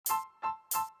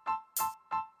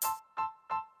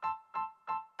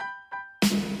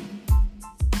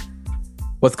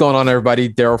What's going on, everybody?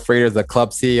 Daryl Frater, the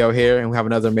club CEO here, and we have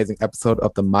another amazing episode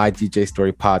of the My DJ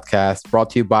Story podcast,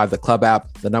 brought to you by the Club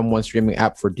app, the #1 streaming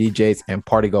app for DJs and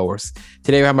partygoers.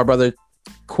 Today, we have my brother,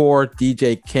 Core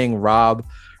DJ King Rob.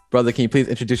 Brother, can you please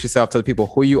introduce yourself to the people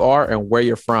who you are and where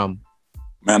you're from?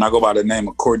 Man, I go by the name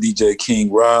of Core DJ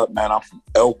King Rob. Man, I'm from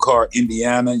Elkhart,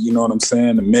 Indiana. You know what I'm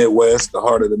saying? The Midwest, the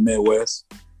heart of the Midwest.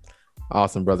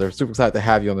 Awesome, brother. Super excited to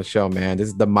have you on the show, man. This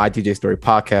is the My DJ Story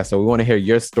podcast, so we want to hear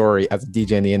your story as a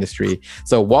DJ in the industry.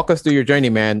 So walk us through your journey,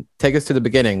 man. Take us to the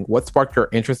beginning. What sparked your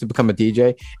interest to become a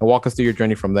DJ? And walk us through your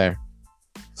journey from there.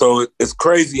 So it's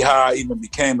crazy how I even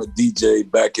became a DJ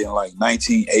back in like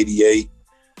 1988.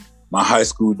 My high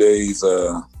school days,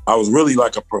 I was really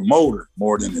like a promoter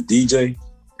more than a DJ.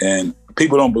 And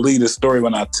people don't believe this story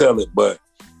when I tell it, but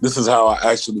this is how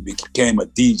I actually became a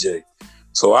DJ.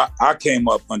 So I came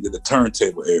up under the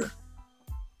turntable era.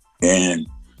 And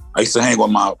I used to hang with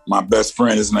my best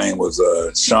friend. His name was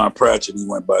Sean Pratchett. He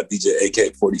went by DJ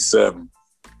AK-47.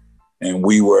 And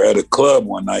we were at a club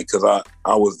one night because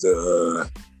I was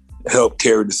the help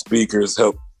carry the speakers,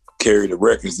 help carry the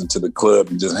records into the club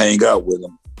and just hang out with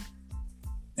him.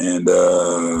 And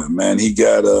man, he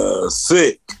got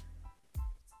sick.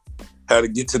 Had to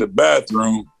get to the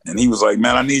bathroom. And he was like,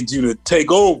 man, I need you to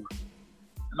take over.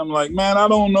 And I'm like, man, I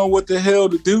don't know what the hell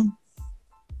to do.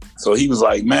 So he was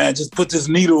like, man, just put this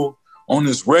needle on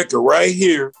this record right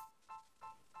here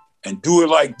and do it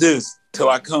like this till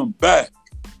I come back.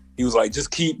 He was like,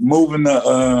 just keep moving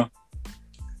the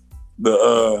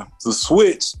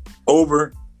switch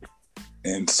over.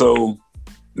 And so,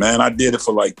 man, I did it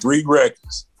for like 3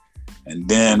 records. And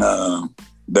then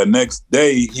the next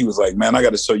day, he was like, man, I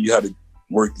got to show you how to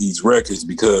work these records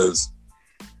because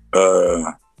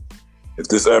if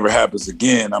this ever happens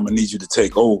again, I'm gonna need you to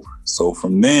take over. So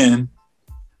from then,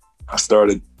 I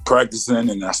started practicing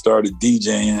and I started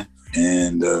DJing,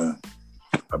 and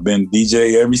I've been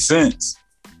DJ ever since.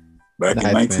 Back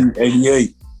in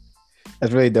 1988.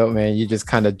 That's really dope, man. You just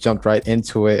kind of jumped right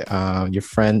into it. Your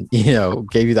friend, gave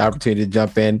you the opportunity to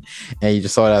jump in, and you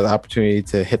just saw it as an opportunity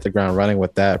to hit the ground running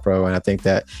with that, bro. And I think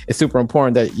that it's super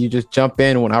important that you just jump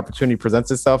in when opportunity presents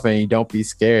itself and you don't be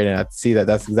scared. And I see that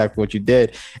that's exactly what you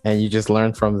did, and you just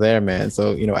learned from there, man.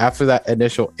 So, after that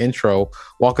initial intro,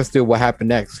 walk us through what happened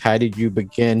next. How did you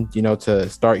begin, to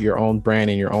start your own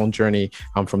brand and your own journey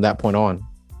from that point on?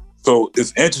 So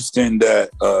it's interesting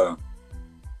that,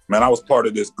 man, I was part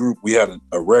of this group. We had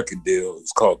a record deal.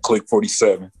 It's called Click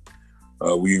 47.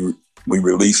 We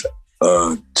released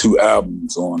 2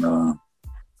 albums on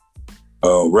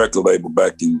a record label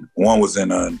back in, one was in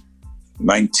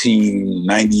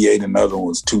 1998, another one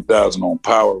was 2000 on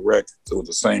Power Records. It was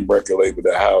the same record label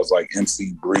that housed like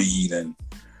MC Breed and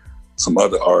some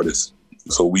other artists.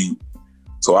 So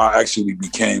I actually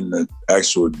became the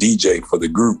actual DJ for the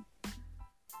group.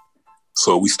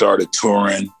 So we started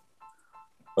touring.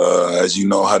 As you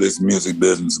know how this music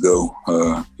business go,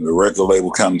 the record label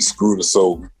kind of screwed us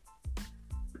over.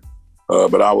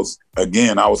 But I was a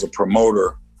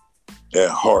promoter at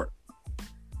heart.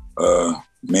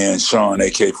 Me and Sean,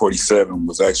 AK-47,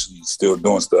 was actually still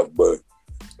doing stuff, but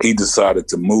he decided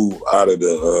to move out of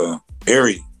the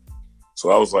area. So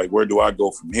I was like, where do I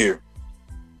go from here?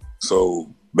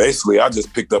 So basically, I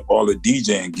just picked up all the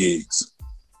DJing gigs.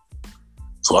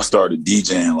 So I started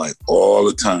DJing like all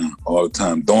the time,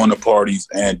 throwing the parties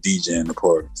and DJing the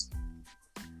parties.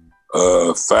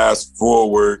 Fast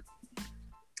forward,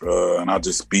 and I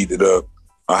just speed it up.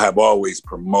 I have always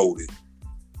promoted.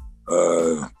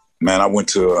 Man, I went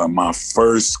to my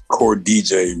first core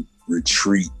DJ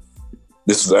retreat.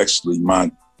 This was actually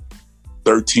my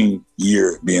 13th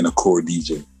year being a core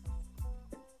DJ.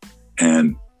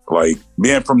 And like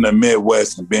being from the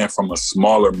Midwest and being from a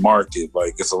smaller market,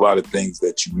 like it's a lot of things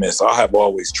that you miss. I have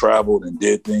always traveled and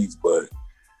did things, but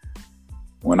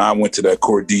when I went to that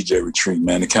core DJ retreat,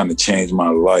 man, it kind of changed my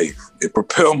life. It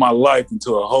propelled my life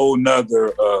into a whole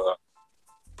nother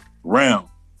realm.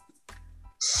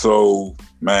 So,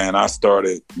 man, I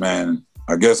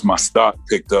guess my stock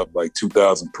picked up like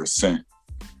 2,000%. I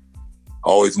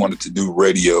always wanted to do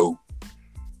radio.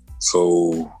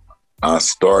 So I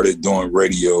started doing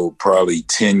radio probably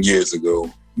 10 years ago.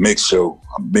 I'm a mix show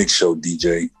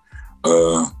DJ,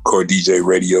 core DJ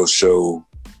radio show,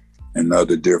 and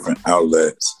other different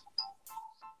outlets.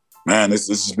 Man, this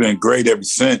has been great ever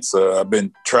since. I've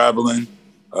been traveling.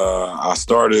 I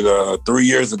started 3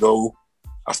 years ago.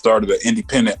 I started an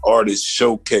independent artist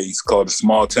showcase called the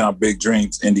Small Town Big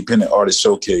Dreams Independent Artist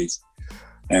Showcase.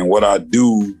 And what I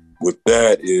do with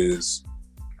that is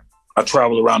I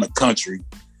travel around the country.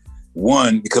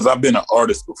 One, because I've been an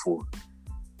artist before.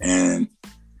 And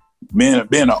being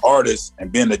an artist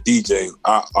and being a DJ,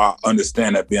 I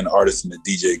understand that being an artist and a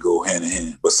DJ go hand in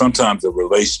hand. But sometimes the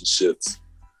relationships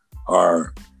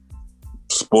are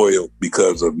spoiled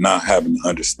because of not having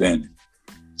understanding.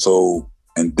 So,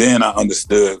 and then I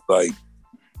understood, like,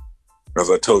 as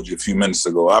I told you a few minutes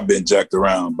ago, I've been jacked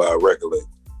around by a record label.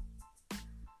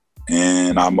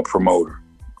 And I'm a promoter.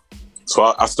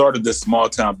 So I started this Small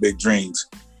Town Big Dreams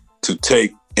to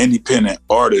take independent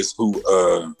artists who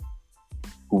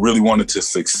really wanted to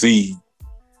succeed,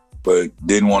 but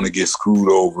didn't want to get screwed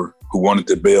over, who wanted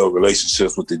to build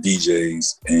relationships with the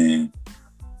DJs, and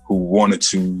who wanted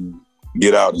to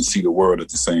get out and see the world at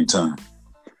the same time.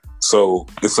 So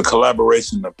it's a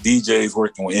collaboration of DJs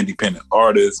working with independent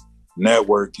artists,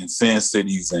 networking, seeing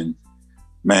cities, and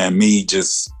man, me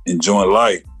just enjoying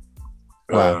life.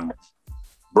 Wow.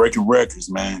 Breaking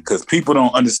records, man, because people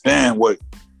don't understand what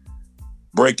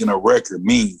breaking a record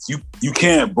means. You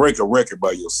can't break a record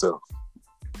by yourself.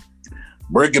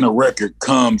 Breaking a record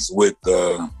comes with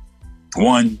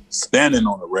one, standing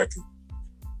on a record,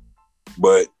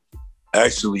 but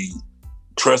actually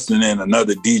trusting in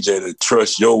another DJ to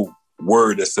trust your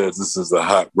word that says this is a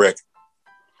hot record.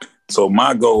 So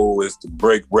my goal is to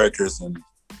break records, and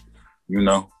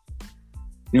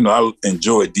I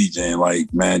enjoy DJing.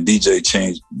 Like, man,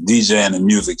 DJing and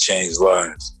music changed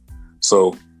lives.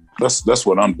 So that's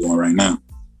what I'm doing right now.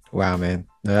 Wow, man.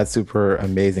 No, that's super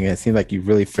amazing. And it seems like you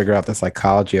really figure out the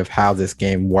psychology of how this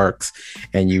game works,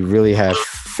 and you really have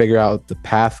figured out the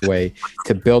pathway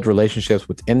to build relationships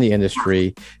within the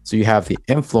industry. So you have the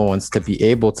influence to be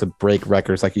able to break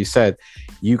records. Like you said,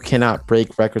 you cannot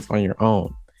break records on your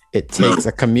own. It takes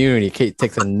a community, it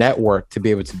takes a network to be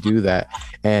able to do that.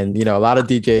 And, a lot of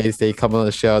DJs, they come on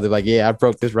the show, they're like, yeah, I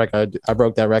broke this record, I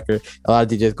broke that record. A lot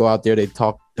of DJs go out there, they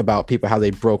talk about people, how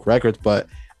they broke records, but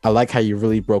I like how you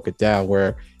really broke it down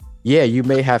where, yeah, you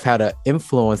may have had an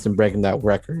influence in breaking that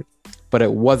record, but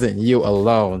it wasn't you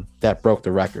alone that broke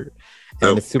the record.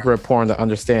 And it's super important to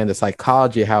understand the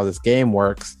psychology of how this game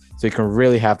works, so you can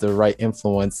really have the right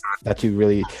influence that you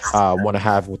really want to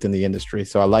have within the industry.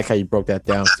 So I like how you broke that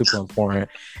down. Super important.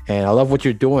 And I love what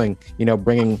you're doing,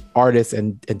 bringing artists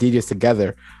and DJs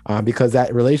together because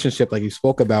that relationship, like you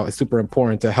spoke about, is super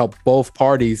important to help both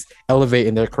parties elevate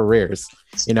in their careers.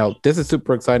 This is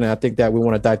super exciting. I think that we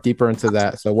want to dive deeper into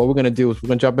that. So what we're going to do is we're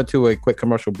going to jump into a quick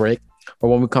commercial break. But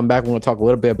when we come back, we're going to talk a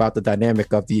little bit about the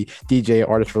dynamic of the DJ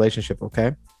artist relationship.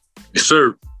 Okay? Yes,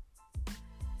 sir.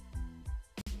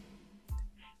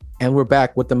 And we're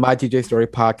back with the My DJ Story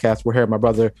podcast. We're here with my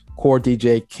brother, core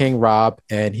DJ King Rob,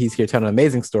 and he's here telling an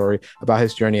amazing story about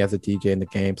his journey as a DJ in the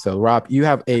game. So, Rob, you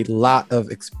have a lot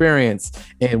of experience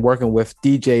in working with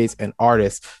DJs and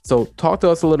artists. So talk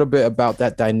to us a little bit about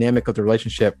that dynamic of the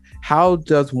relationship. How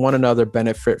does one another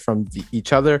benefit from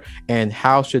each other, and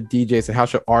how should DJs and how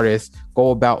should artists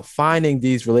go about finding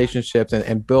these relationships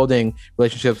and building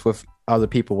relationships with other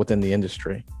people within the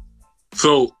industry?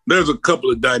 So there's a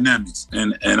couple of dynamics,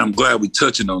 and I'm glad we're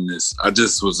touching on this. I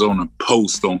just was on a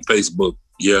post on Facebook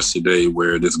yesterday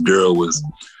where this girl was,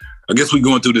 I guess we're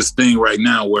going through this thing right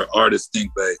now where artists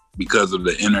think that because of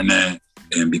the internet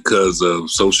and because of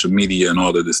social media and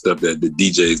all of this stuff that the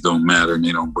DJs don't matter and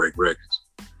they don't break records.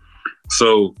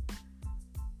 So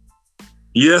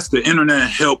yes, the internet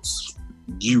helps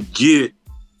you get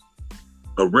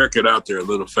a record out there a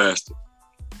little faster.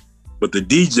 But the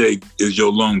DJ is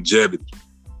your longevity.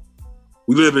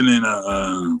 We living in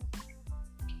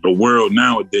a world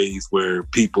nowadays where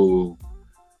people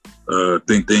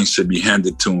think things should be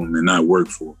handed to them and not work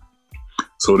for them.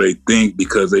 So they think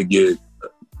because they get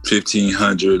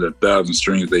 1,500, 1,000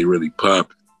 streams, they really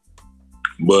pop.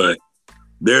 But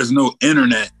there's no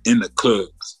internet in the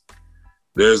clubs.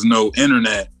 There's no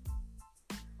internet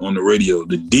on the radio.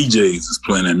 The DJs is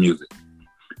playing that music.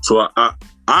 So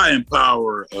I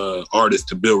empower artists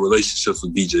to build relationships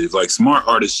with DJs. Like, smart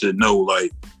artists should know,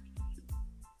 like,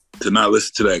 to not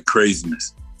listen to that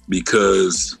craziness,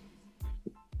 because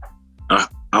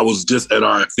I was just at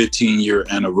our 15-year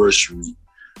anniversary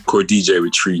core DJ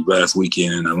retreat last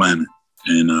weekend in Atlanta,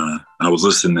 and I was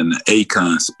listening to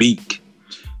Akon speak,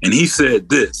 and he said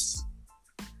this: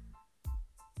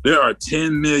 there are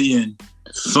 10 million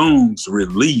songs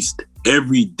released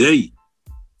every day.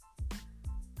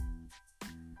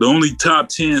 The only top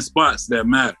 10 spots that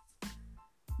matter.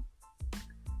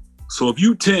 So if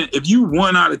you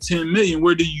 1 out of 10 million,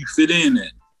 where do you fit in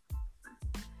at?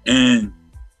 And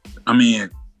I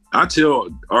mean, I tell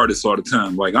artists all the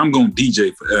time, like, I'm gonna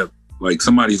DJ forever. Like,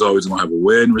 somebody's always gonna have a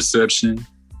wedding reception.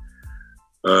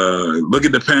 Look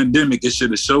at the pandemic, it should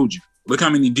have showed you. Look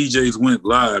how many DJs went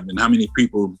live and how many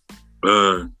people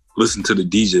listened to the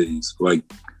DJs. Like,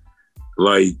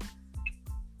 like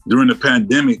during the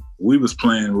pandemic, we was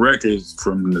playing records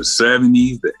from the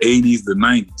 70s, the 80s, the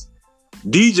 90s.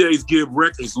 DJs give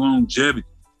records longevity.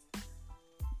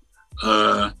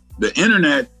 The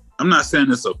internet, I'm not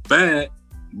saying it's a fad,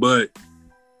 but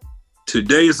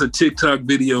today is a TikTok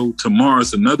video, tomorrow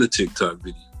it's another TikTok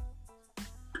video.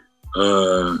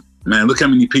 Man, look how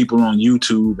many people on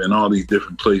YouTube and all these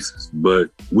different places,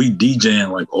 but we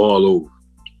DJing like all over.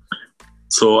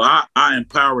 So I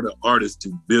empower the artists to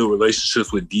build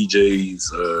relationships with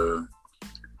DJs.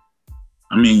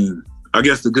 I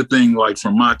guess the good thing, like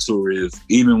from my tour, is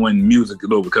even when music is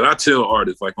over, because I tell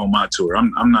artists, like on my tour,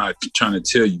 I'm not trying to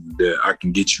tell you that I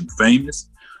can get you famous,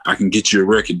 I can get you a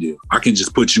record deal. I can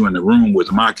just put you in the room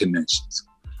with my connections.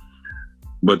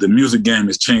 But the music game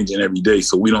is changing every day,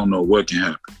 so we don't know what can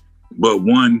happen. But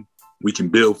one, we can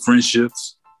build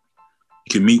friendships,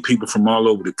 you can meet people from all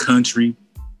over the country,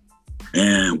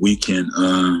 and we can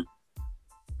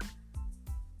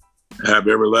have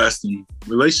everlasting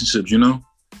relationships, you know?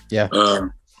 Yeah.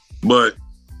 But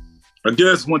I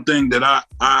guess one thing that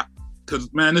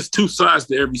because man, there's two sides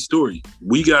to every story.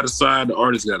 We got a side, the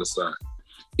artist got a side.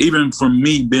 Even from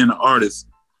me being an artist.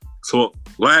 So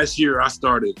last year I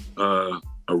started a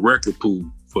record pool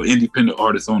for independent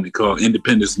artists only called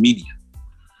Independence Media.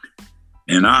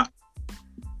 And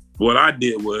what I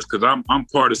did was, because I'm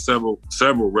part of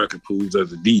several record pools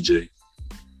as a DJ,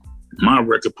 my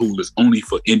record pool is only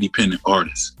for independent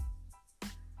artists.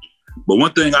 But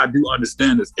one thing I do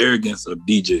understand is arrogance of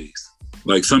DJs.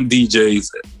 Like some DJs,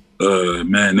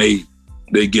 man,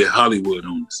 they get Hollywood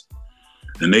on us.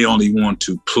 And they only want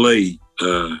to play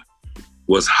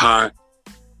what's hot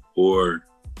or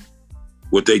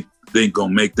what they think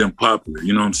gonna make them popular.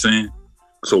 You know what I'm saying?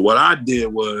 So what I did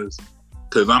was,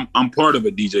 because I'm part of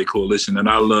a DJ coalition and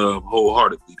I love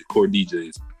wholeheartedly the Core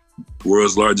DJs,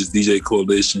 world's largest DJ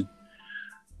coalition.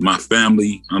 My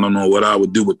family, I don't know what I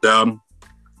would do without them.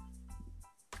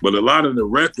 But a lot of the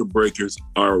record breakers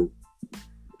are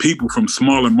people from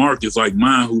smaller markets like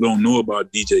mine who don't know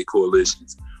about DJ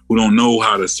coalitions, who don't know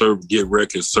how to get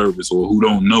record service, or who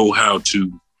don't know how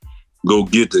to go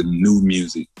get the new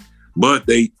music. But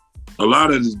a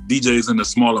lot of the DJs in the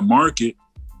smaller market,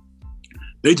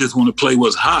 they just want to play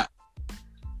what's hot.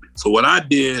 So what I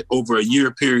did over a year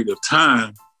period of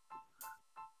time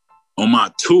on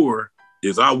my tour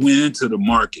is I went into the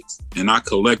markets and I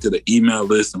collected an email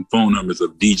list and phone numbers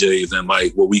of DJs and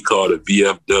like what we call the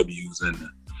VFWs and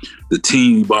the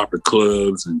teen bopper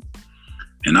clubs,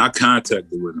 and I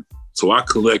contacted with them. So I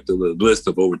collected a list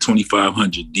of over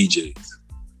 2,500 DJs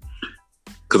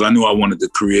because I knew I wanted to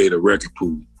create a record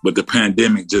pool. But the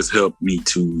pandemic just helped me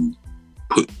to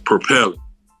propel it.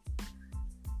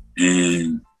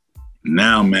 And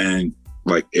now, man,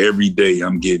 like every day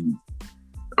I'm getting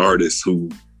artists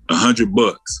who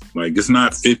 $100. Like it's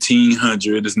not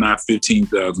 1,500, it's not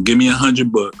 15,000. Give me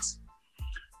 $100.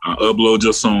 I'll upload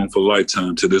your song for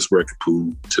lifetime to this record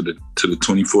pool, to the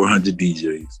 2,400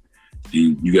 DJs,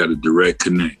 and you got a direct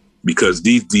connect. Because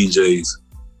these DJs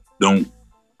don't,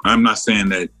 I'm not saying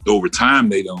that over time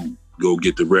they don't go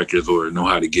get the records or know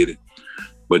how to get it,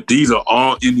 but these are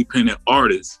all independent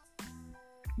artists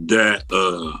that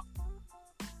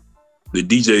the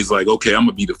DJ's like, okay, I'm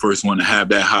gonna be the first one to have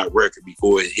that hot record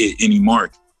before it hit any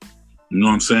market. You know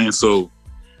what I'm saying? So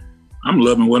I'm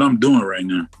loving what I'm doing right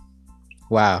now.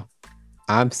 Wow.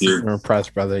 I'm super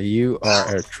impressed, brother. You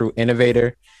are a true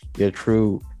innovator. You're a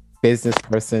true business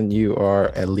person. You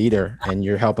are a leader and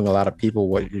you're helping a lot of people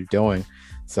what you're doing.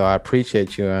 So I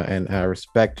appreciate you and I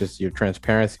respect just your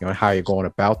transparency on how you're going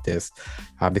about this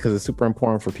because it's super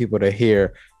important for people to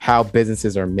hear how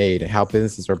businesses are made and how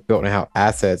businesses are built and how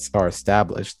assets are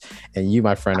established. And you,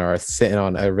 my friend, are sitting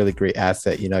on a really great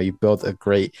asset. You know, you built a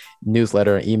great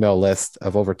newsletter and email list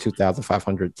of over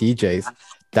 2,500 DJs.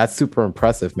 That's super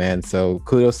impressive, man. So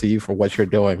kudos to you for what you're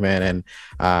doing, man. And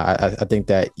I think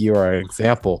that you are an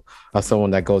example of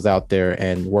someone that goes out there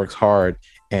and works hard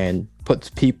and puts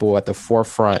people at the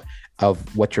forefront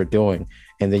of what you're doing.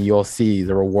 And then you'll see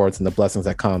the rewards and the blessings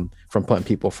that come from putting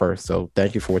people first. So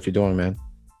thank you for what you're doing, man.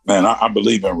 Man, I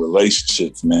believe in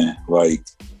relationships, man. Like,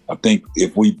 I think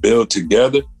if we build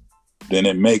together, then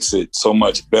it makes it so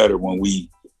much better when we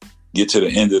get to the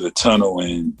end of the tunnel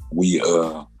and we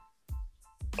are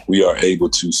able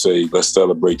to say, let's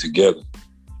celebrate together.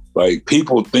 Like,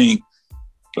 people think,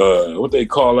 what they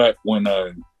call that when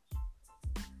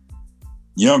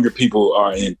younger people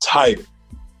are entitled.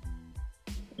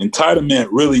 Entitlement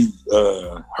really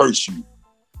hurts you,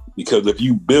 because if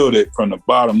you build it from the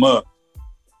bottom up,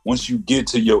 once you get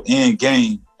to your end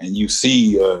game and you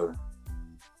see,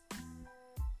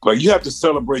 like, you have to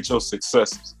celebrate your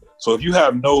successes. So if you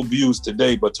have no views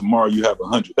today, but tomorrow you have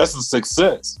 100, that's a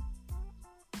success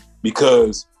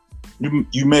because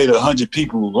you made 100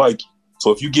 people like you.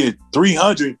 So if you get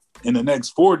 300 in the next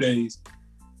 4 days,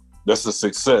 that's a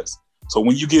success. So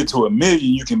when you get to 1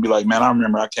 million, you can be like, man, I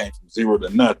remember I came from 0 to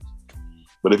nothing.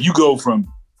 But if you go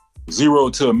from 0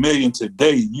 to 1 million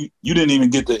today, you didn't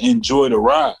even get to enjoy the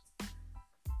ride.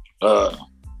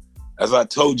 As I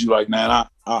told you, like, man,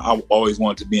 I always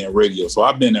wanted to be in radio. So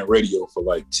I've been in radio for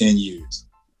like 10 years.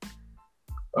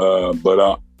 But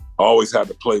I always had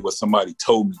to play what somebody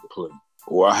told me to play.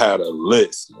 Or I had a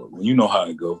list. You know how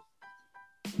it goes.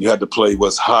 You had to play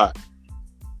what's hot.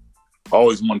 I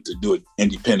always wanted to do an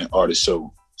independent artist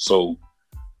show. So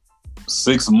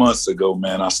 6 months ago,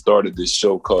 man, I started this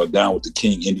show called Down with the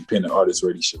King Independent Artist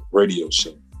Radio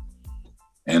Show.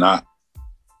 And I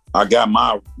got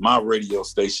my radio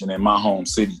station in my home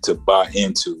city to buy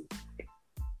into.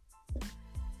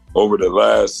 Over the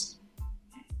last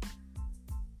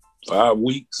 5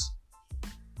 weeks,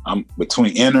 I'm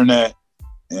between internet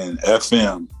and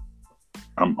FM.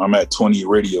 I'm at 20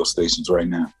 radio stations right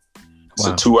now. It's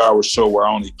a 2-hour show where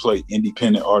I only play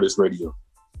independent artist radio.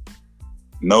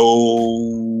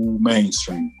 No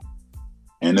mainstream.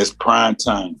 And it's prime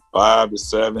time, 5 to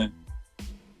 7,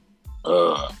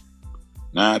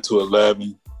 9 to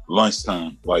 11,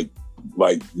 lunchtime. Like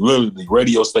literally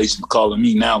radio stations calling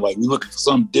me now, like, we looking for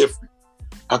something different.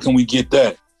 How can we get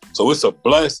that? So it's a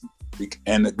blessing.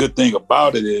 And the good thing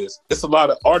about it is, it's a lot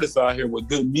of artists out here with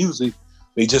good music.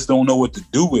 They just don't know what to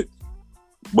do with it.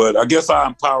 But I guess I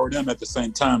empower them at the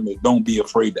same time that don't be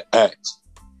afraid to ask.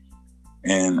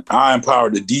 And I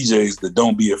empower the DJs that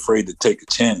don't be afraid to take a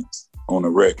chance on a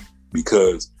record,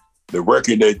 because the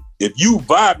record that if you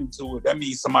vibing to it, that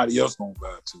means somebody else gonna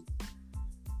vibe to it.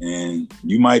 And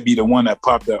you might be the one that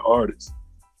popped that artist.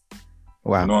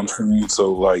 Wow. You know what I'm saying?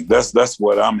 So like that's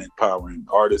what I'm empowering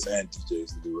artists and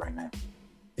DJs to do right now.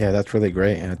 Yeah, that's really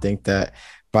great. And I think that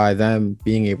by them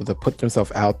being able to put themselves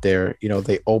out there, you know,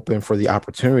 they open for the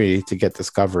opportunity to get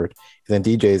discovered. And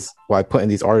then DJs, by putting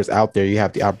these artists out there, you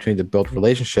have the opportunity to build a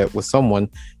relationship with someone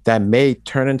that may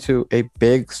turn into a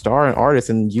big star and artist,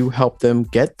 and you help them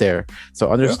get there.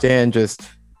 So understand just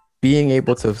being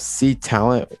able to see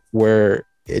talent where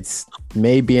it's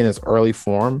maybe in its early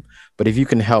form, but if you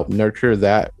can help nurture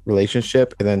that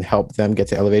relationship and then help them get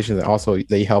to elevation, and also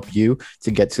they help you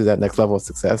to get to that next level of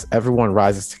success, everyone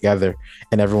rises together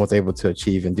and everyone's able to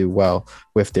achieve and do well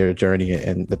with their journey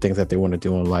and the things that they want to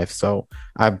do in life. So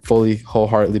I fully,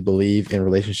 wholeheartedly believe in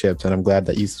relationships, and I'm glad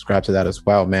that you subscribe to that as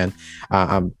well, man.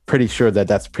 I'm pretty sure that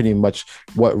that's pretty much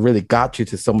what really got you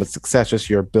to so much success, just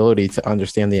your ability to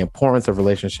understand the importance of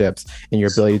relationships and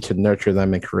your ability to nurture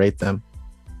them and create them.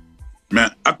 Man,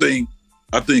 I think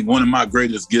one of my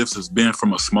greatest gifts has been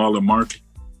from a smaller market,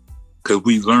 because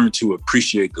we learn to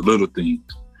appreciate the little things.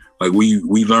 Like we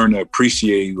learn to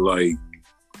appreciate, like,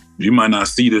 you might not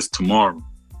see this tomorrow,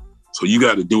 so you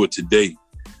got to do it today.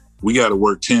 We got to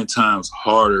work 10 times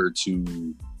harder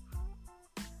to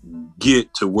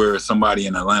get to where somebody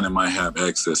in Atlanta might have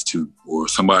access to, or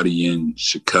somebody in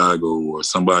Chicago, or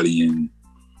somebody in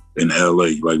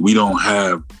LA. Like, we don't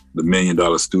have the $1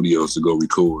 million studios to go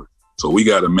record. So we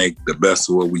got to make the best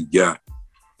of what we got.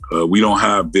 We don't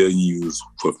have venues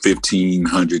for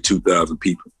 1,500, 2,000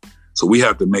 people. So we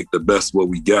have to make the best of what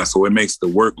we got. So it makes the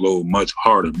workload much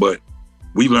harder, but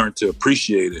we learn to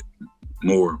appreciate it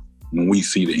more when we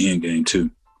see the end game too.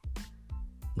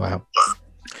 Wow.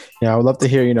 Yeah, I would love to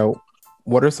hear, you know,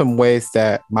 what are some ways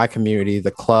that my community, the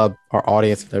club, our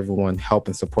audience, and everyone help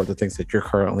and support the things that you're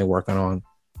currently working on?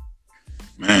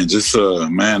 Man, just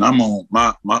man, I'm on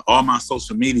my all my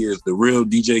social media is The Real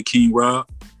DJ King Rob.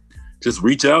 Just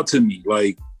reach out to me.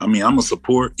 Like, I mean, I'm gonna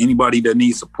support anybody that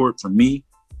needs support from me.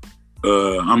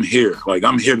 I'm here. Like,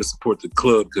 I'm here to support the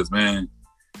club, because, man,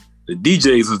 the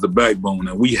DJs is the backbone,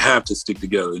 and we have to stick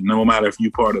together. No matter if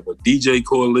you're part of a DJ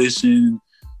coalition,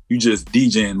 you just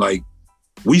DJing, like,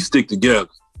 we stick together.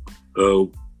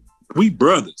 We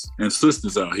brothers and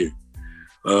sisters out here.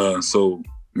 So,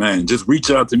 man, just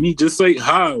reach out to me. Just say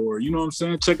hi, or, you know what I'm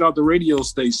saying, check out the radio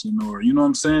station, or, you know what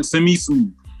I'm saying, send me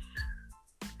some.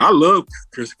 I love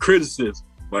criticism.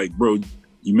 Like, bro,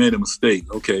 you made a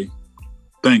mistake. Okay,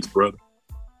 thanks, brother.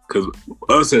 Because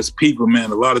us as people,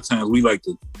 man, a lot of times we like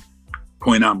to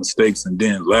point out mistakes and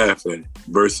then laugh at it,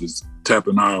 versus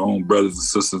tapping our own brothers and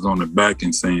sisters on the back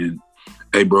and saying,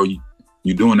 hey, bro,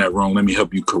 you doing that wrong. Let me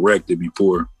help you correct it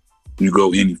before you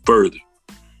go any further.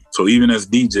 So even as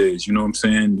DJs, you know what I'm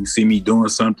saying, you see me doing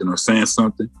something or saying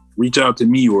something, reach out to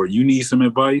me, or you need some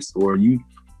advice, or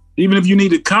even if you need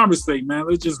to conversate, man,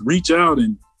 let's just reach out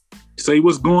and Say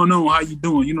what's going on, how you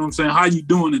doing? You know what I'm saying? How you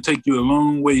doing? It take you a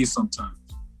long way sometimes.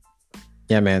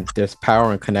 Yeah, man. There's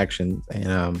power in connection,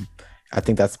 and I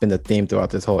think that's been the theme throughout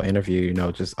this whole interview. You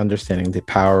know, just understanding the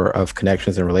power of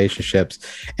connections and relationships,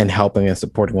 and helping and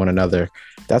supporting one another.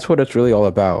 That's what it's really all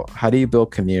about. How do you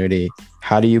build community?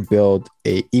 How do you build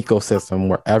a ecosystem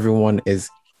where everyone is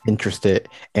interested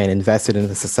and invested in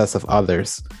the success of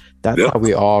others? That's how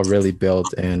we all really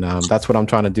build. And that's what I'm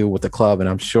trying to do with the club. And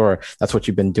I'm sure that's what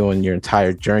you've been doing your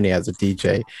entire journey as a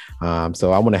DJ.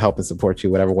 So I want to help and support you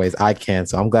whatever ways I can.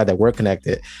 So I'm glad that we're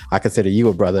connected. I consider you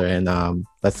a brother, and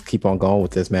let's keep on going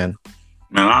with this, man.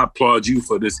 Man, I applaud you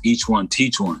for this each one,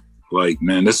 teach one. Like,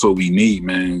 man, that's what we need,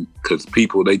 man. Because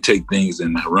people, they take things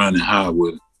and run and hide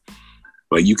with it.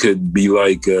 Like, you could be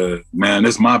like, man,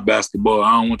 this is my basketball.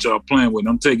 I don't want y'all playing with it.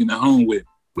 I'm taking it home with it.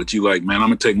 But you like, man, I'm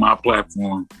going to take my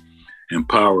platform,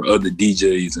 empower other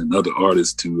DJs and other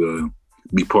artists to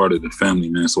be part of the family,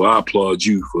 man. So I applaud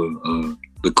you for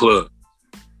the club.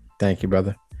 Thank you,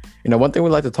 brother. You know, one thing we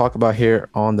like to talk about here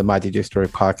on the My DJ Story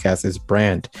podcast is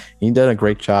brand. You've done a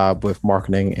great job with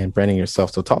marketing and branding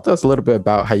yourself. So talk to us a little bit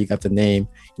about how you got the name,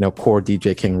 you know, Core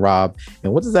DJ King Rob,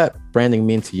 and what does that branding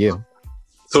mean to you?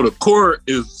 So the core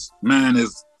is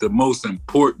the most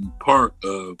important part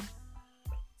of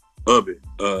it.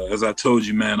 As I told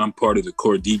you, man, I'm part of the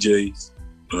Core DJs.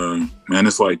 Man,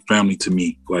 it's like family to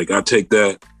me. Like, I take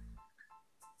that,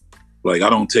 like, I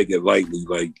don't take it lightly.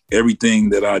 Like, everything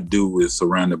that I do is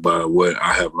surrounded by what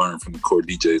I have learned from the Core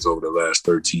DJs over the last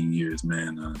 13 years,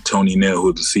 man. Tony Nell,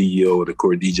 who's the CEO of the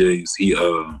Core DJs, he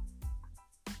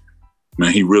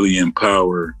really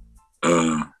empowered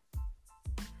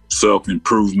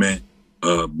self-improvement,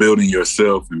 building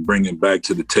yourself and bringing back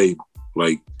to the table.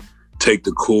 Like, take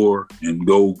the core and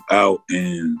go out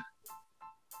and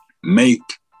make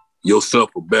yourself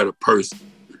a better person.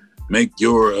 Make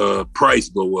your price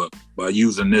go up by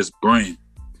using this brand.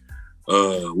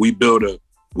 We built,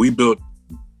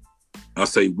 I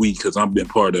say we because I've been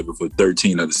part of it for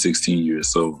 13 out of 16 years.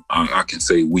 So I can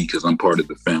say we because I'm part of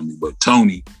the family. But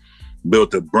Tony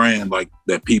built a brand like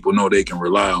that people know they can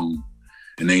rely on.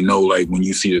 And they know, like, when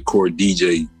you see the Core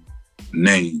DJ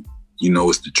name, you know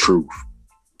it's the truth.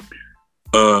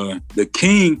 The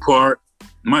king part,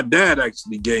 my dad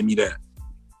actually gave me that.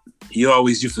 He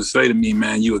always used to say to me,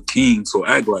 man, you a king, so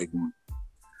act like one.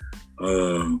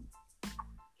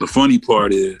 The funny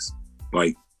part is,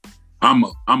 like, I'm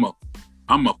a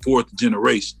fourth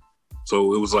generation.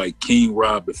 So it was like King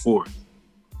Rob the fourth.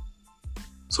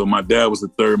 So my dad was the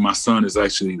third. My son is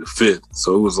actually the fifth.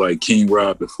 So it was like King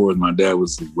Rob the fourth. My dad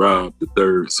was Rob the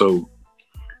third. So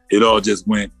it all just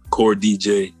went Core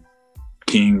DJ,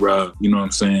 King Rob. You know what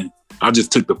I'm saying? I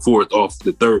just took the fourth off,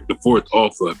 the fourth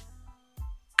off of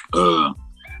it.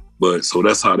 But so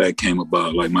that's how that came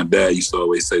about. Like, my dad used to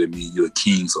always say to me, you're a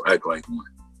king, so act like one.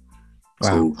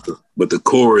 Wow. So, but the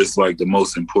core is like the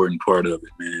most important part of it,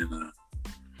 man.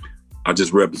 I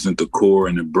just represent the core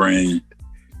and the brand.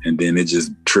 And then it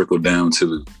just trickled down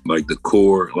to the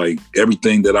core, like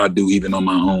everything that I do, even on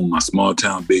my own, my Small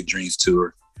Town Big Dreams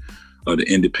tour, the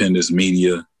Independence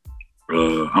Media.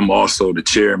 I'm also the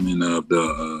chairman of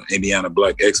the Indiana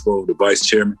Black Expo, the vice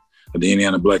chairman of the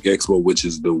Indiana Black Expo, which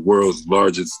is the world's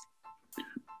largest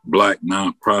Black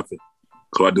nonprofit.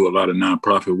 So I do a lot of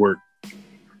nonprofit work.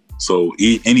 So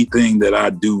anything that I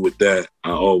do with that,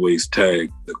 I always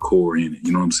tag the core in it.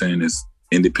 You know what I'm saying? It's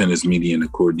Independence Media and the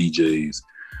Core DJs.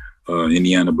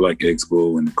 Indiana Black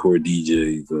Expo and the Core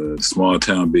DJs, Small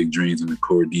Town Big Dreams and the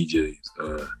Core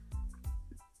DJs.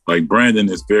 Like, branding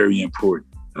is very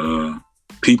important.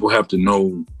 People have to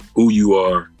know who you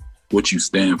are, what you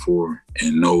stand for,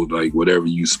 and know, like, whatever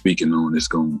you speaking on is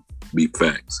going to be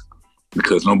facts.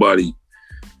 Because the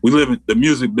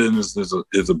music business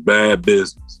is a bad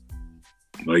business.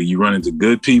 Like, you run into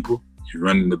good people, you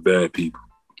run into bad people.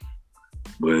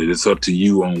 But it's up to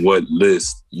you on what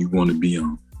list you want to be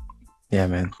on. Yeah,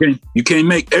 man. You can't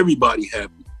make everybody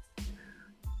happy.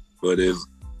 But if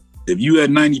you at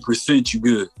 90%, you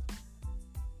good.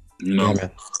 You know? Yeah,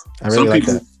 man. I really like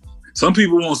that. Some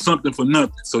people want something for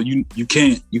nothing. So you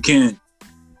can't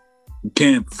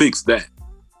fix that.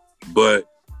 But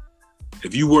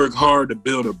if you work hard to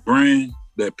build a brand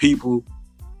that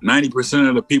 90%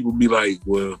 of the people be like,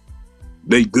 well,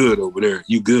 they good over there.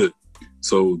 You good.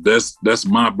 So that's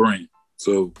my brand.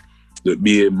 So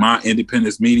be it my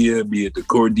Independence Media, be it the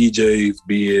Core DJs,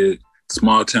 be it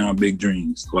Small Town Big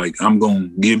Dreams. Like, I'm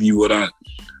gonna give you what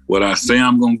I say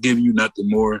I'm gonna give you, nothing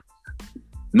more,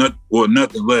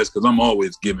 nothing less, because I'm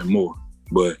always giving more.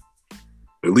 But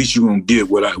at least you're gonna get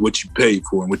what you paid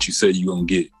for and what you said you're gonna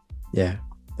get. Yeah.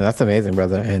 That's amazing,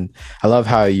 brother. And I love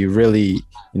how you really,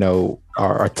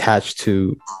 are attached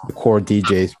to the Core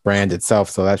DJs brand itself.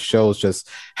 So that shows just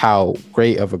how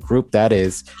great of a group that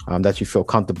is, that you feel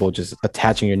comfortable just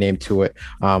attaching your name to it.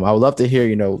 I would love to hear,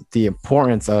 the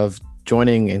importance of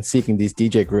joining and seeking these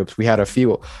DJ groups. We had a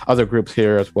few other groups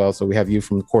here as well. So we have you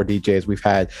from Core DJs. We've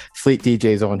had Fleet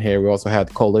DJs on here. We also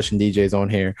had Coalition DJs on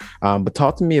here. But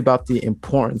talk to me about the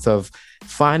importance of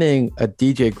finding a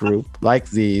DJ group like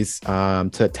these,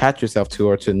 to attach yourself to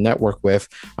or to network with,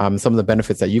 some of the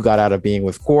benefits that you got out of being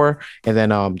with Core. And then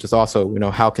just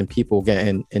also, how can people get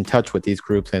in touch with these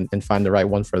groups and find the right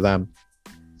one for them?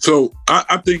 So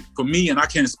I think for me, and I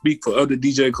can't speak for other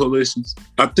DJ coalitions,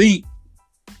 I think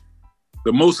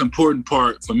the most important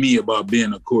part for me about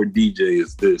being a Core DJ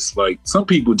is this. Like, some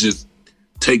people just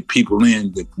take people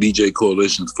in the DJ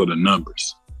coalitions for the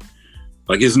numbers.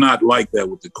 Like, it's not like that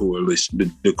with the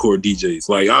coalition, the Core DJs.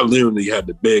 Like, I literally had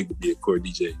to beg to be a Core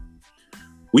DJ.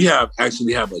 We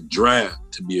actually have a draft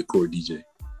to be a Core DJ.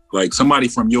 Like, somebody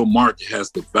from your market has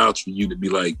to vouch for you to be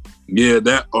like, yeah,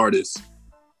 that artist,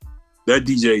 that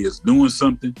DJ is doing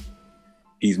something.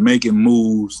 He's making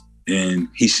moves, and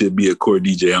he should be a Core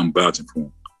DJ. I'm vouching for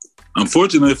him.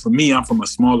 Unfortunately for me, I'm from a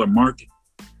smaller market,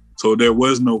 so there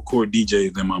was no Core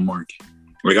DJs in my market.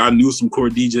 Like, I knew some Core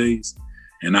DJs,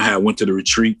 and I went to the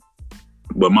retreat,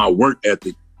 but my work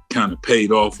ethic kind of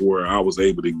paid off where I was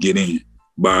able to get in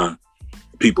by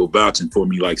people vouching for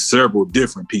me, like several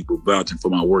different people vouching for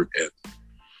my work ethic.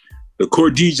 The Core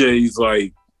DJs,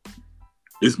 like,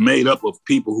 it's made up of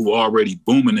people who are already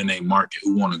booming in their market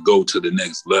who want to go to the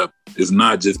next level. It's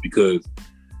not just because,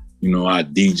 I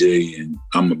DJ and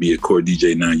I'm gonna be a Core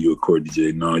DJ now. You're a Core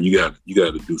DJ. No, you got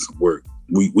to do some work.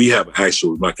 We have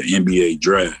actual like an NBA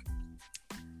draft,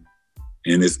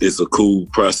 and it's a cool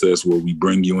process where we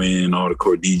bring you in. All the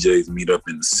Core DJs meet up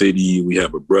in the city. We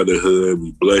have a brotherhood.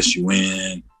 We bless you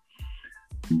in.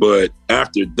 But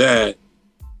after that,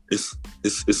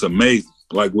 it's amazing.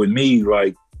 Like with me,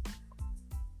 like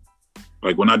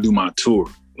when I do my tour,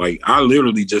 like I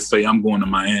literally just say I'm going to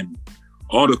Miami.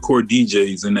 All the Core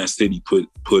DJs in that city put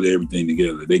everything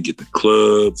together. They get the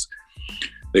clubs,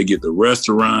 they get the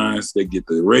restaurants, they get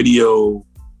the radio,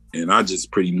 and I just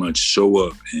pretty much show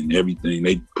up and everything.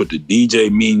 They put the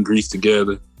DJ meet and greets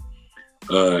together.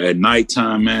 At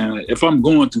nighttime, man, if I'm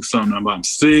going through something, if I'm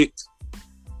sick,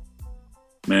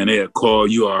 man, they'll call,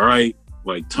 you all right?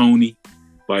 Like Tony,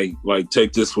 like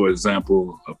take this for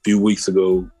example. A few weeks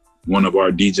ago, one of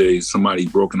our DJs, somebody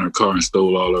broke in her car and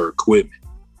stole all her equipment.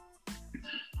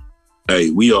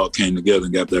 Hey, we all came together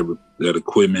and got that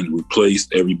equipment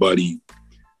replaced. Everybody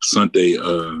sent they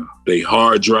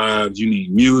hard drives. You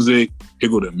need music, here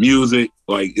go the music.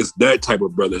 Like, it's that type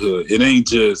of brotherhood. It ain't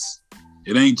just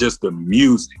the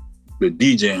music, the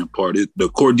DJing part. The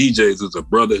Core DJs is a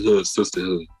brotherhood,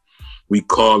 sisterhood. We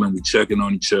call and we checking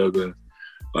on each other.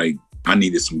 Like, I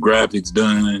needed some graphics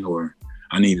done, or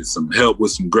I needed some help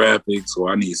with some graphics, or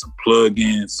I need some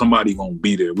plugins. Somebody gonna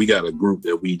be there. We got a group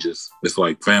that it's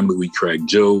like family. We crack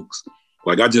jokes.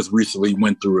 Like, I just recently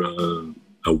went through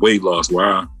a weight loss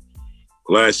where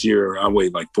last year I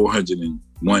weighed like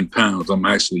 401 pounds.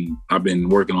 I've been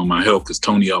working on my health because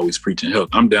Tony always preaching health.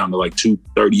 I'm down to like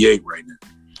 238 right now.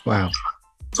 Wow.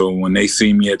 So when they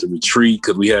see me at the retreat,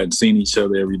 because we hadn't seen each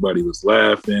other, everybody was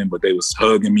laughing, but they was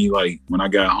hugging me. Like, when I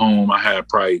got home, I had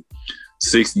probably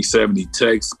 60, 70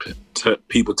 texts,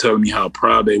 people telling me how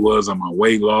proud they was on my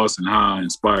weight loss and how I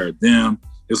inspired them.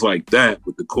 It's like that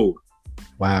with the Core.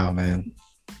 Wow, man.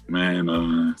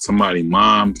 Man, somebody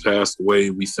mom passed away.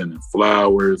 We sending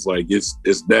flowers. Like, it's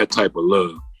that type of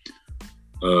love.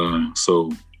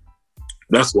 So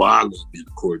that's why I love being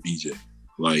a Core DJ.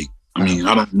 Like, I mean,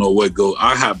 I don't know what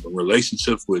I have a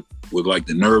relationship with like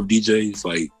the Nerve DJs.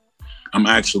 Like, I'm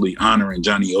actually honoring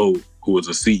Johnny O, who was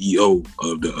a CEO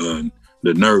of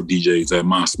the Nerve DJs at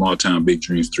my Small Town Big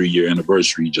Dreams 3-year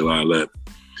anniversary, July 11th.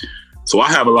 So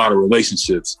I have a lot of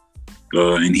relationships,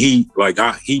 and he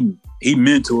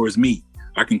mentors me.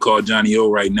 I can call Johnny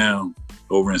O right now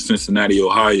over in Cincinnati,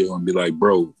 Ohio, and be like,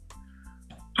 bro,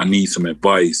 I need some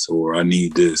advice, or I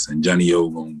need this, and Johnny O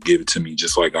gonna give it to me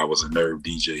just like I was a Nerve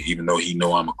DJ, even though he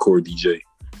know I'm a Core DJ.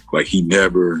 Like, he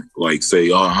never like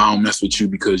say, oh, I don't mess with you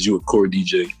because you a Core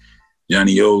DJ.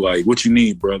 Johnny O, like, what you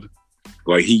need, brother?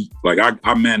 Like,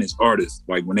 I manage artists.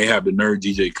 Like, when they have the Nerve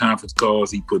DJ conference calls,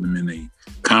 he put them in the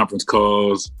conference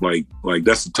calls. Like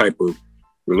that's the type of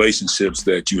relationships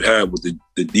that you have with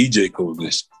the DJ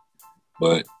coalition.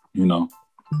 But,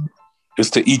 it's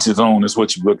to each his own. Is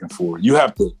what you're looking for.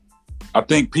 I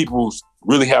think people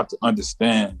really have to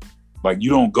understand, like, you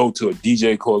don't go to a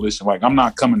DJ coalition. Like, I'm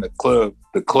not coming to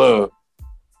the club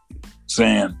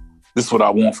saying, this is what I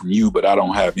want from you, but I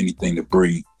don't have anything to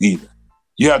bring either.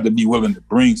 You have to be willing to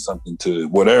bring something to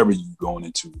whatever you're going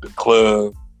into, the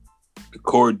club, the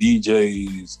core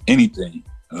DJs, anything.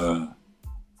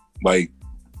 Like,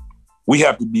 we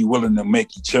have to be willing to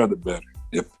make each other better.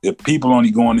 If people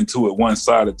only going into it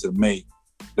one-sided to make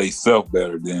they self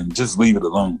better, then just leave it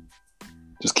alone.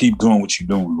 Just keep doing what you're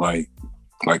doing. Like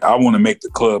I want to make the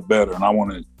club better, and I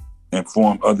want to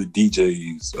inform other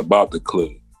DJs about the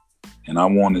club. And I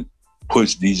want to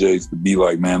push DJs to be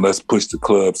like, man, let's push the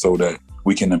club so that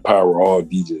we can empower all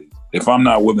DJs. If I'm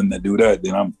not willing to do that,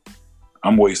 then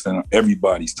I'm wasting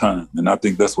everybody's time. And I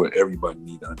think that's what everybody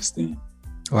needs to understand.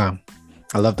 Wow.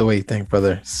 I love the way you think,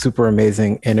 brother. Super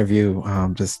amazing interview.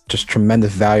 Just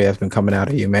tremendous value has been coming out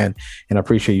of you, man. And I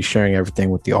appreciate you sharing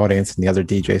everything with the audience and the other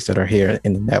DJs that are here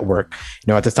in the network.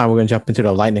 You know, at this time, we're going to jump into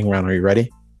the lightning round. Are you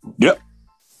ready? Yep.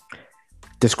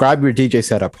 Describe your DJ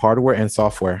setup, hardware and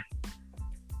software.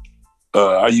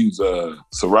 I use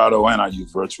Serato and I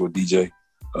use Virtual DJ.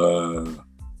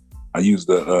 I use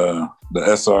the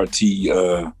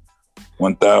SRT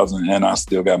 1000, and I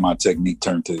still got my Technique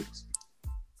turntables.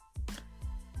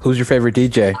 Who's your favorite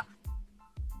DJ?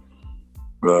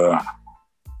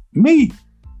 Me.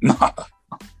 Nah.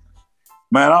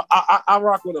 Man, I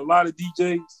rock with a lot of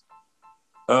DJs.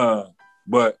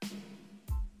 But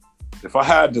if I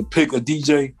had to pick a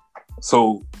DJ,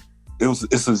 so it's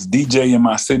this DJ in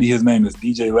my city. His name is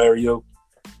DJ Lario.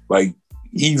 Like,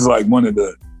 he's like one of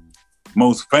the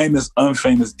most famous,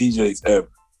 unfamous DJs ever.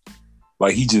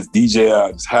 Like, he just DJ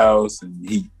out his house, and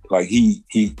he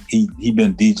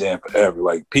been DJing forever.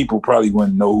 Like, people probably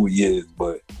wouldn't know who he is,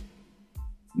 but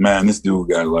man, this dude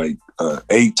got like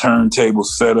 8 turntables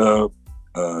set up.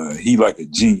 He like a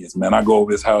genius, man. I go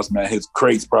over his house, man. His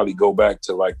crates probably go back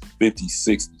to like the 50s,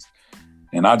 60s.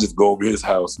 And I just go over his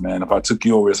house, man. If I took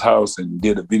you over his house and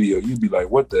did a video, you'd be like,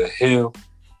 what the hell?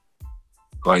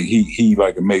 Like, he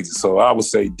like amazing. So I would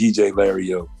say DJ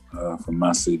Lario from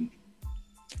my city.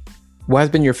 What has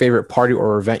been your favorite party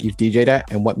or event you've DJ'd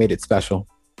at, and what made it special?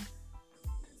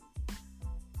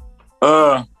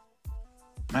 Man,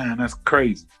 that's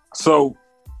crazy. So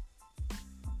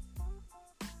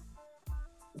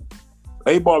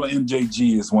 8Ball and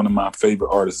MJG is one of my favorite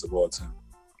artists of all time.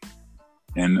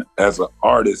 And as an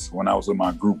artist, when I was in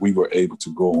my group, we were able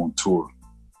to go on tour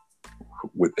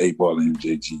with 8Ball and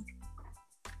MJG.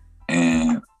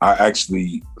 And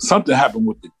something happened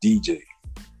with the DJ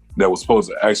that was supposed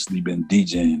to actually been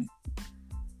DJing.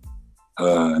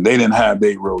 And they didn't have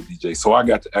their real DJ. So I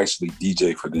got to actually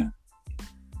DJ for them.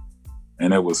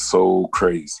 And it was so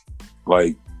crazy.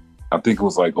 Like, I think it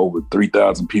was like over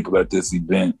 3,000 people at this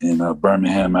event in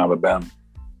Birmingham, Alabama.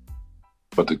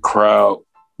 But the crowd,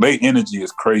 their energy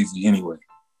is crazy anyway.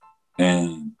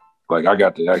 And like, I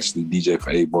got to actually DJ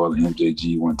for 8Ball and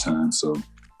MJG one time. So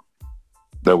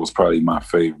that was probably my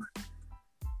favorite.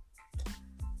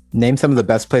 Name some of the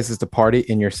best places to party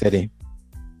in your city.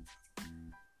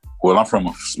 Well, I'm from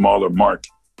a smaller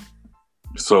market.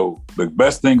 So the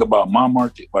best thing about my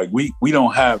market, like we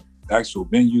don't have actual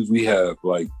venues. We have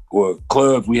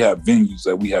clubs, we have venues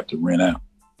that we have to rent out.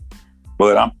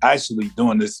 But I'm actually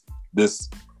doing this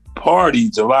party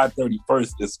July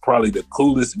 31st. Is probably the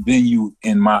coolest venue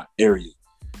in my area.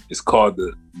 It's called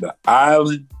the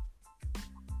Island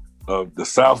of the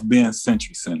South Bend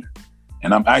Century Center.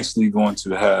 And I'm actually going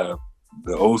to have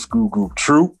the old school group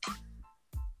Troop,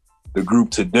 the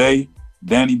group Today,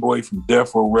 Danny Boy from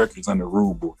Death Row Records, and the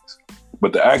Rude Boys.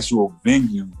 But the actual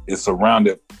venue is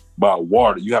surrounded by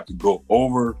water. You have to go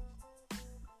over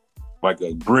like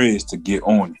a bridge to get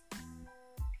on it.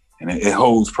 And it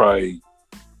holds probably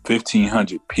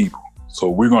 1,500 people. So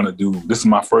we're going to this is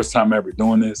my first time ever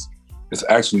doing this. It's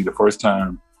actually the first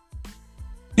time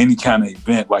any kind of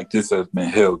event like this has been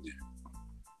held there.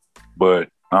 But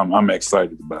I'm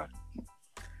excited about it.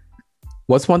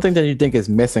 What's one thing that you think is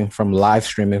missing from live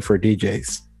streaming for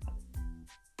DJs?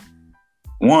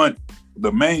 One,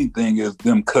 the main thing is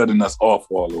them cutting us off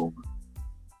all over.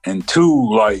 And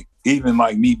two, like, even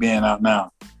like me being out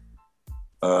now,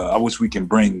 I wish we can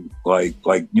bring like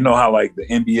you know how like the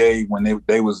NBA, when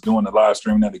they was doing the live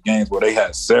streaming of the games where they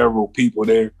had several people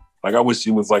there. Like, I wish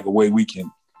it was like a way we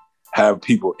can have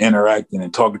people interacting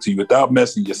and talking to you without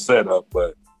messing your setup,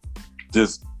 but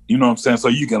just, you know what I'm saying? So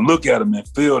you can look at them and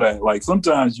feel that. Like,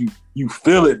 sometimes you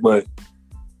feel it, but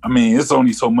I mean, it's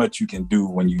only so much you can do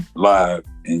when you live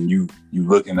and you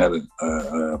looking at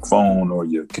a phone or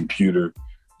your computer,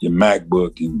 your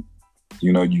MacBook, and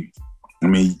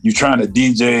you trying to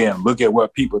DJ and look at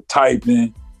what people type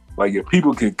in. Like, if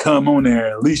people could come on there,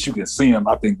 at least you can see them.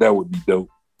 I think that would be dope.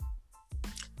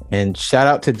 And shout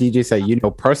out to DJs that you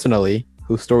know personally,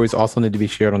 whose stories also need to be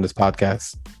shared on this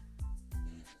podcast.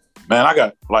 Man, I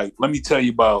got let me tell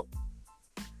you about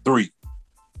 3.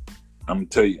 I'm gonna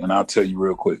tell you, and I'll tell you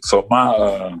real quick. So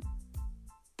my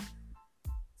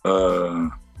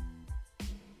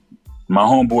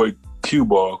homeboy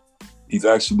Q-Ball, he's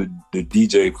actually the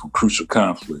DJ for Crucial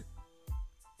Conflict.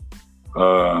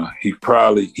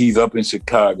 He's up in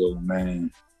Chicago,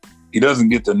 man. He doesn't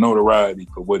get the notoriety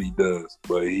for what he does,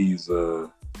 but he's a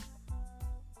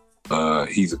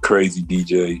crazy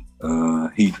DJ.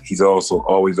 He's also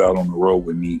always out on the road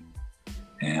with me,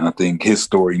 and I think his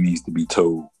story needs to be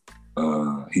told.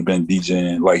 He been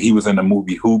DJing, like he was in the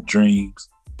movie Hoop Dreams.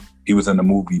 He was in the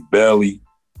movie Belly.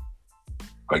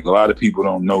 Like a lot of people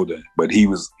don't know that, but he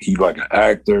like an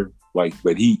actor,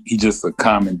 but he just a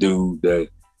common dude that,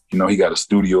 you know, he got a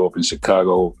studio up in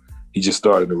Chicago. He just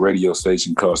started a radio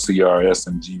station called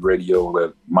CRSMG Radio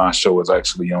that my show is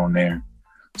actually on there.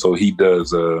 So he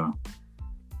does a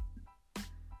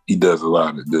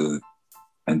lot of good.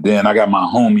 And then I got my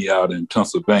homie out in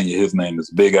Pennsylvania. His name is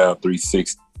Big Al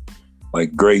 360.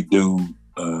 Like, great dude.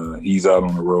 He's out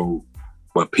on the road.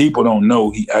 But people don't know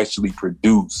he actually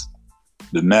produced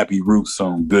the Nappy Roots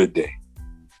song Good Day.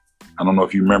 I don't know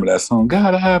if you remember that song,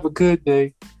 Gotta Have a Good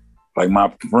Day. Like, my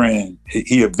friend,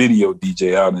 he a video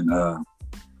DJ out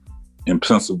in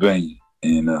Pennsylvania.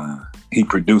 And he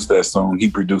produced that song. He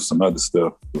produced some other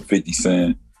stuff with 50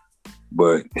 Cent.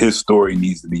 But his story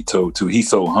needs to be told too. He's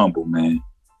so humble, man.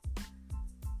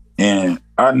 And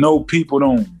I know people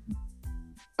don't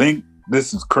think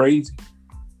this is crazy,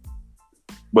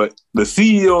 but the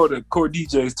CEO of the Core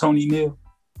DJs, Tony Neal,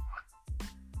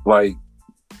 like,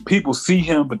 people see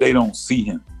him, but they don't see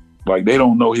him. Like, they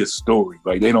don't know his story.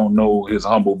 Like, they don't know his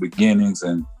humble beginnings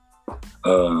and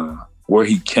where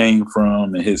he came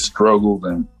from and his struggles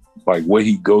and like what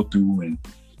he go through and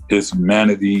his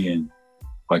humanity and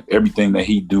like everything that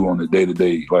he do on the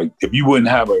day-to-day. Like, if you wouldn't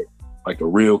have a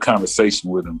real conversation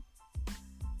with him,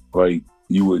 like,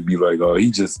 you would be like, oh,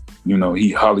 he just, you know,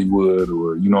 he Hollywood,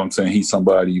 or, you know what I'm saying? He's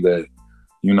somebody that,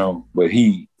 you know, but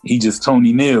he just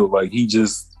Tony Neal. Like, he's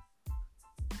just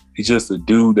a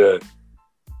dude that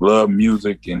love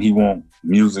music and he want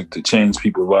music to change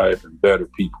people's life and better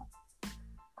people.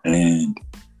 And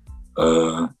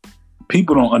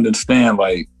people don't understand,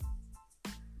 like,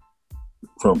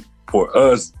 for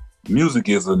us, music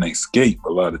is an escape a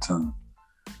lot of times.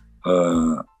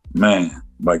 Man,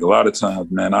 like, a lot of times,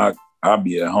 man, I'll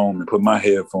be at home and put my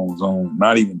headphones on,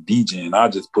 not even DJing. I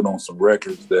just put on some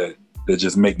records that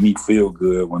just make me feel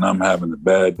good when I'm having a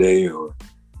bad day or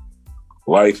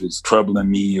life is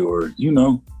troubling me, or, you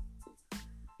know,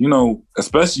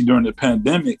 especially during the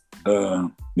pandemic,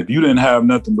 if you didn't have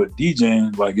nothing but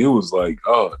DJing, like, it was like,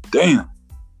 oh, damn,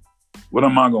 what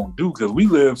am I going to do? Because we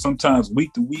live sometimes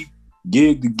week to week,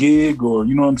 gig to gig, or,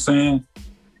 you know what I'm saying?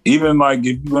 Even, like,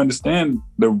 if you understand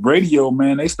the radio,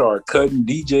 man, they started cutting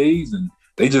DJs and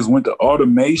they just went to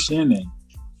automation, and,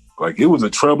 like, it was a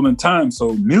troubling time.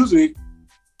 So music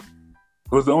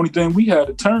was the only thing we had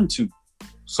to turn to.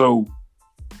 So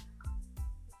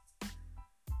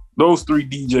those 3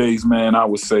 DJs, man, I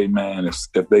would say, man, if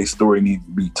their story needs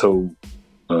to be told,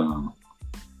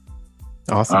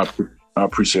 awesome. I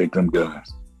appreciate them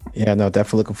guys. Yeah, no,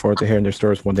 definitely looking forward to hearing their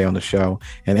stories one day on the show.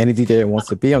 And any DJ that wants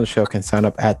to be on the show can sign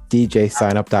up at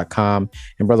djsignup.com.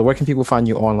 And brother, where can people find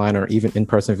you online or even in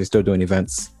person if you're still doing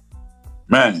events?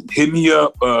 Man, hit me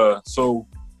up. So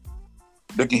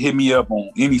they can hit me up on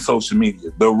any social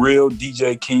media. The Real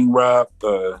DJ King Rob,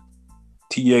 TheReal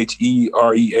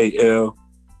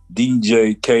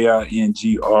DJ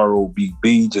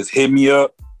KINGROBB. Just hit me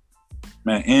up,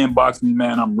 man. Inbox me,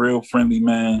 man. I'm real friendly,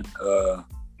 man.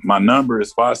 My number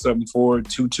is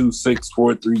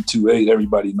 574-226-4328.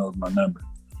 Everybody knows my number.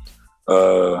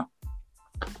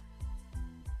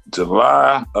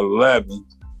 July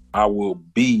 11th, I will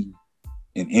be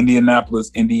in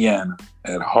Indianapolis, Indiana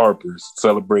at Harper's,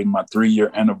 celebrating my 3-year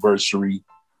anniversary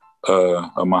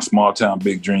of my Small Town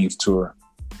Big Dreams tour.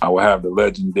 I will have the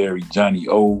legendary Johnny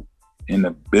O in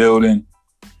the building.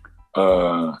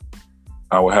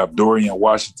 I will have Dorian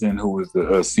Washington, who is the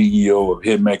CEO of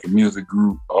Hitmaker Music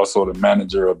Group, also the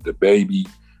manager of The Baby,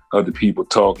 Other People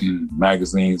Talking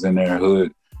magazines in there,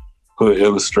 Hood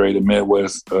Illustrated,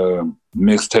 Midwest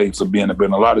mixtapes will be in there.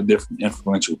 Been a lot of different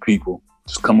influential people.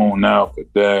 Just come on now for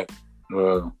that.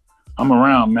 I'm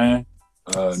around, man.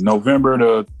 November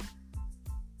the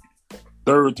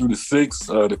 3rd through the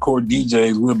 6th, the Core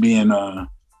DJs will be in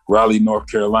Raleigh,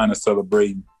 North Carolina,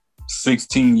 celebrating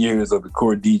 16 years of the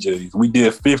Core DJs. We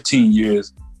did 15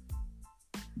 years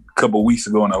a couple weeks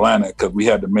ago in Atlanta because we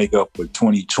had to make up for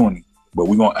 2020. but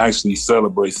we're gonna actually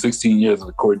celebrate 16 years of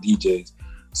the Core DJs.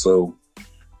 So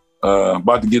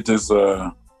about to get this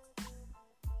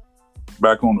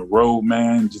back on the road,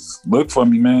 man. Just look for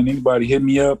me, man. Anybody hit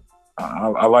me up.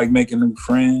 I like making new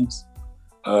friends.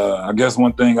 I guess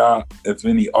one thing, if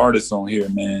any artists on here,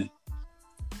 man,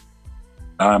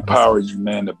 I empower you,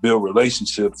 man, to build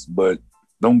relationships, but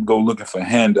don't go looking for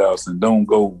handouts and don't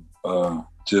go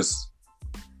just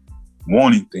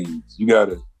wanting things. You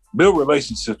gotta build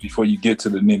relationships before you get to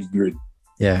the nitty gritty.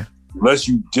 Yeah. Unless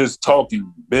you just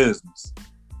talking business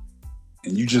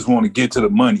and you just want to get to the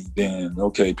money, then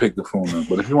okay, pick the phone up.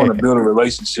 But if you want to build a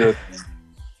relationship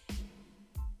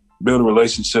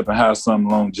and have some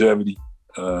longevity,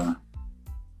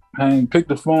 pick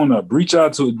the phone up. Reach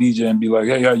out to a DJ and be like,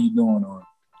 hey, how you doing? Or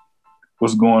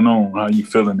what's going on? How you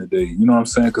feeling today? You know what I'm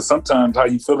saying? Because sometimes how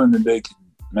you feeling today can,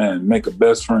 man, make a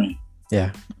best friend.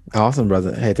 Yeah. Awesome,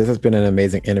 brother. Hey, this has been an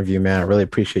amazing interview, man. I really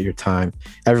appreciate your time.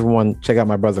 Everyone, check out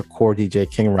my brother, Core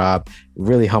DJ King Rob.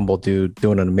 Really humble dude,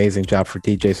 doing an amazing job for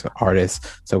DJs and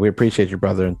artists. So we appreciate you,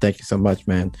 brother, and thank you so much,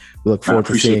 man. We look forward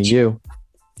to seeing you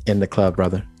in the club,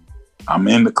 brother. I'm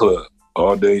in the club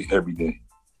all day, every day.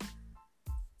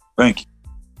 Thank you.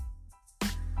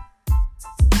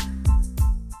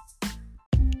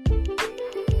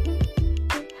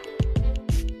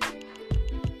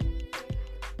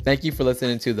 Thank you for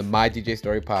listening to the My DJ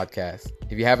Story podcast.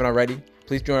 If you haven't already,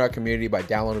 please join our community by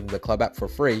downloading the Club app for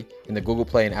free in the Google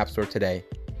Play and App Store today.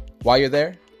 While you're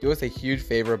there, do us a huge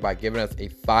favor by giving us a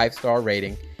 5-star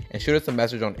rating and shoot us a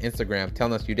message on Instagram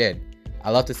telling us you did.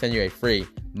 I'd love to send you a free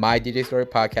My DJ Story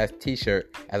podcast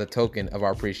t-shirt as a token of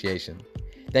our appreciation.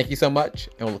 Thank you so much,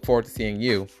 and we'll look forward to seeing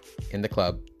you in the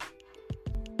club.